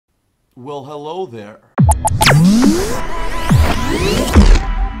Well, hello there.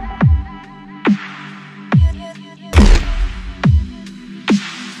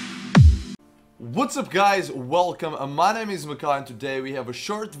 What's up guys, welcome. My name is Maka and today we have a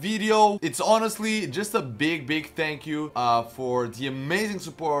short video. It's honestly just a big thank you for the amazing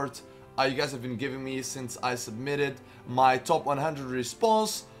support you guys have been giving me since I submitted my top 100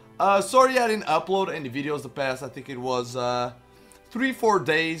 response. Sorry I didn't upload any videos the past, I think it was 3-4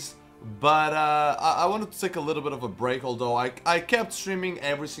 days. But I wanted to take a little bit of a break, although I kept streaming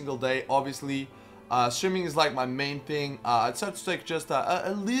every single day. Obviously, streaming is like my main thing. I decided to take just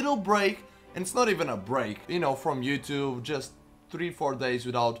a little break, and it's not even a break, you know, from YouTube, just 3-4 days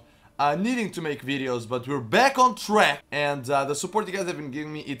without needing to make videos. But we're back on track, and the support you guys have been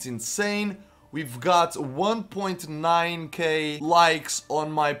giving me, it's insane. We've got 1.9k likes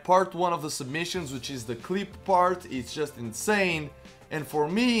on my part 1 of the submissions, which is the clip part. It's just insane. And for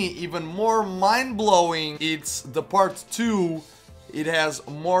me, even more mind-blowing, it's the part 2. It has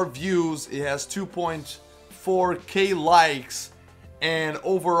more views, it has 2.4k likes, and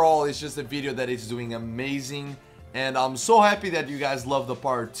overall it's just a video that is doing amazing. And I'm so happy that you guys love the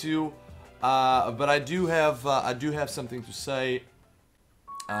part 2. But I do have something to say.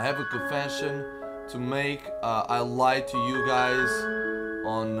 I have a confession to make. I lied to you guys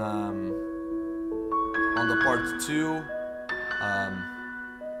on the part 2.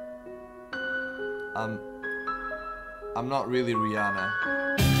 I'm not really Rihanna.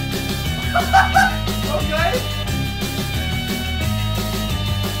 Okay.